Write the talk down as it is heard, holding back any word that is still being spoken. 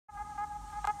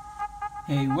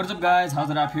Hey, what's up guys, how's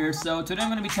it up here? So today I'm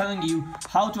going to be telling you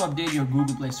how to update your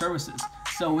Google Play services.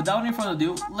 So without any further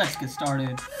ado, let's get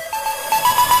started.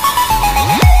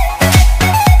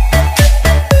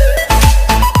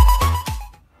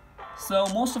 So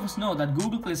most of us know that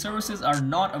Google Play services are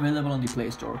not available on the Play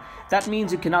Store. That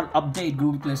means you cannot update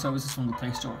Google Play services from the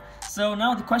Play Store. So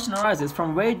now the question arises,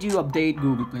 from where do you update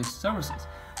Google Play services?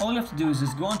 All you have to do is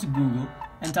just go onto Google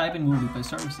and type in Google Play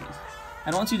services.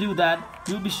 And once you do that,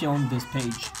 you'll be shown this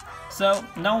page. So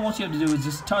now what you have to do is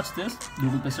just touch this,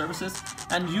 Google Play services,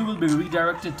 and you will be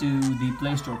redirected to the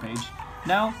Play Store page.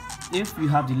 Now, if you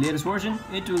have the latest version,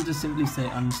 it will just simply say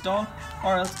uninstall,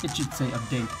 or else it should say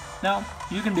update. Now,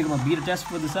 you can become a beta tester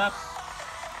for this app.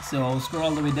 So scroll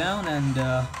all the way down and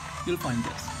you'll find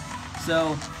this.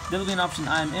 So there will be an option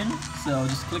I am in, so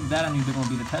just click that and you become a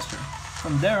beta tester.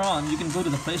 From there on, you can go to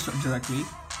the Play Store directly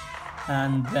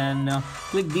and then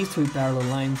click these three parallel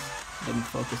lines. Let me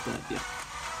focus that, yeah.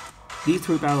 These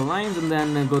three parallel lines, and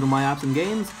then go to My Apps and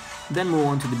Games, then move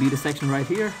on to the beta section right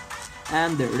here,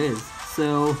 and there it is.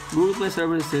 So Google Play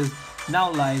Services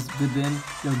now lies within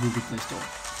your Google Play Store.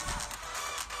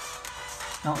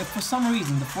 Now if for some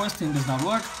reason the first thing does not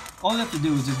work, all you have to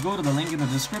do is just go to the link in the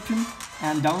description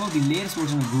and download the latest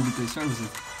version of Google Play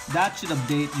Services. That should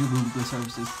update your Google Play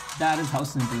Services. That is how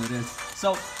simple it is.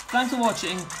 So thanks for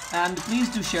watching, and please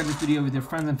do share this video with your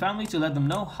friends and family to let them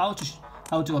know how to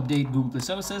update Google Play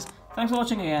Services. Thanks for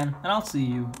watching again, and I'll see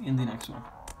you in the next one.